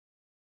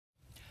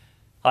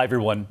Hi,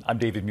 everyone. I'm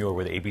David Muir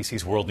with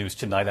ABC's World News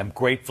Tonight. I'm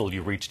grateful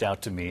you reached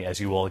out to me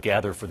as you all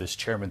gather for this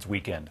Chairman's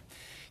Weekend.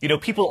 You know,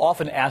 people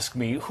often ask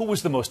me, who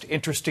was the most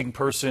interesting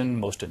person,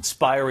 most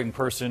inspiring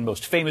person,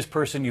 most famous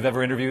person you've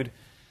ever interviewed?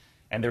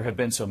 And there have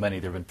been so many.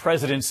 There have been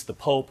presidents, the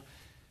Pope.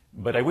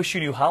 But I wish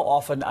you knew how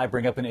often I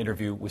bring up an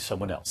interview with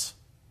someone else,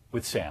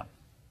 with Sam.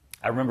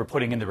 I remember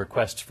putting in the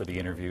requests for the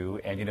interview,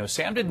 and you know,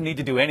 Sam didn't need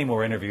to do any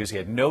more interviews. He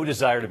had no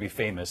desire to be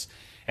famous,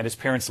 and his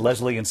parents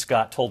Leslie and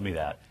Scott told me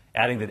that,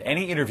 adding that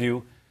any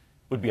interview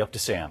would be up to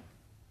Sam.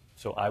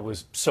 So I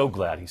was so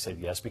glad he said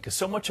yes, because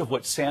so much of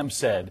what Sam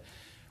said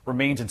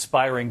remains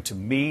inspiring to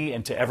me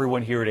and to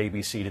everyone here at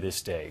ABC to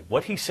this day.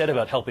 What he said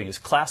about helping his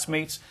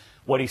classmates,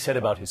 what he said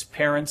about his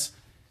parents,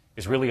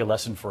 is really a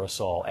lesson for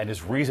us all and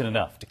is reason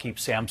enough to keep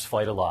Sam's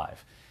fight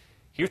alive.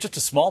 Here's just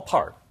a small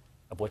part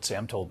of what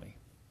Sam told me.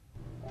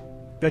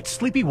 That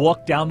sleepy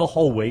walk down the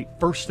hallway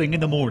first thing in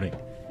the morning.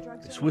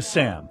 This was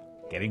Sam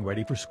getting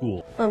ready for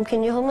school.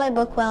 Can you hold my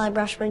book while I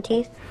brush my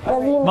teeth?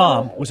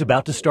 Mom was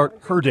about to start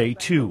her day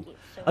too.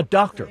 A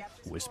doctor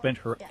who has spent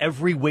her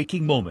every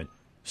waking moment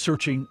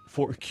searching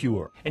for a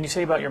cure. And you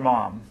say about your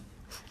mom,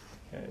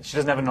 she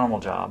doesn't have a normal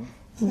job.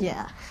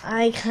 Yeah.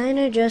 I kind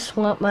of just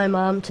want my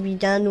mom to be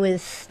done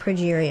with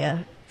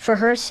Progeria for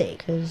her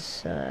sake,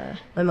 because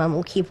my mom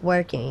will keep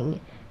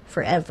working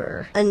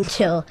forever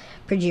until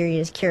Progeria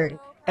is cured.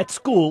 At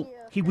school,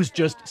 he was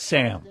just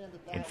Sam.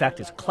 In fact,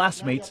 his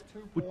classmates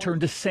would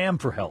turn to Sam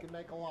for help.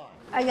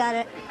 I got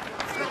it.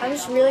 I'm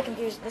just really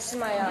confused. This is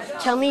my,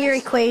 tell me your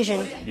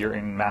equation. You're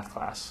in math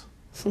class.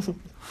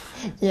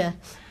 Yeah.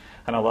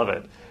 And I love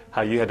it,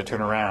 how you had to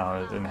turn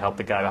around and help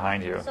the guy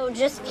behind you. So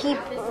just keep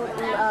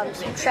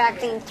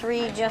subtracting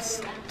 3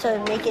 just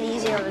to make it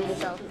easier on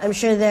yourself. I'm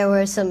sure there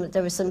was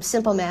some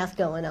simple math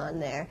going on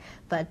there,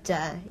 but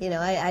you know,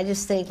 I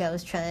just think I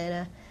was trying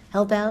to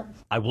help out.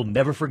 I will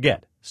never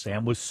forget,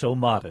 Sam was so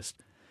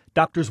modest.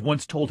 Doctors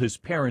once told his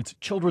parents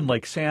children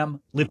like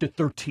Sam lived to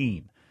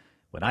 13.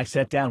 When I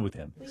sat down with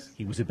him,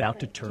 he was about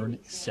to turn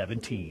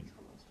 17.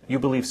 You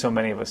believe so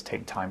many of us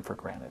take time for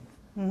granted.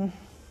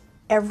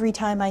 Every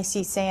time I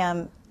see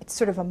Sam, it's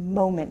sort of a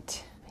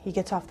moment. He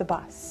gets off the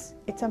bus.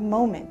 It's a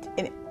moment,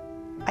 and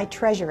I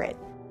treasure it.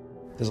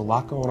 There's a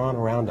lot going on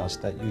around us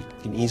that you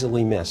can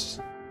easily miss.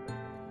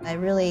 I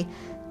really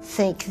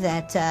think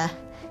that,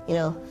 you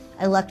know,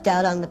 I lucked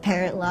out on the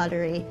parent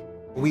lottery.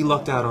 We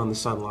lucked out on the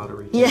son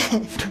lottery. Yeah.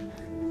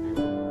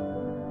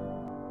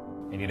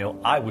 And you know,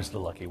 I was the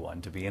lucky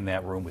one to be in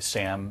that room with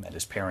Sam and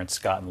his parents,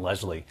 Scott and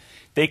Leslie.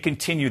 They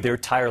continue their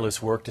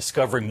tireless work,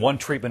 discovering one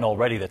treatment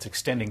already that's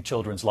extending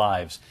children's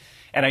lives.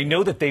 And I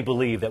know that they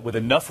believe that with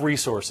enough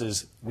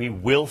resources, we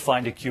will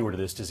find a cure to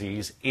this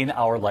disease in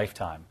our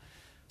lifetime.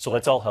 So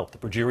let's all help the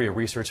Progeria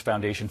Research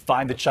Foundation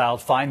find the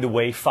child, find the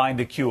way, find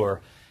the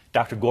cure.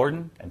 Dr.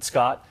 Gordon and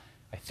Scott,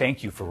 I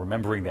thank you for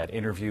remembering that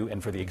interview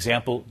and for the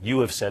example you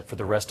have set for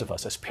the rest of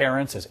us as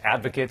parents, as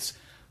advocates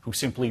who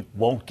simply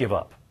won't give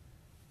up.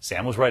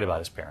 Sam was right about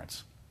his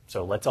parents,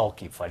 so let's all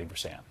keep fighting for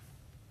Sam.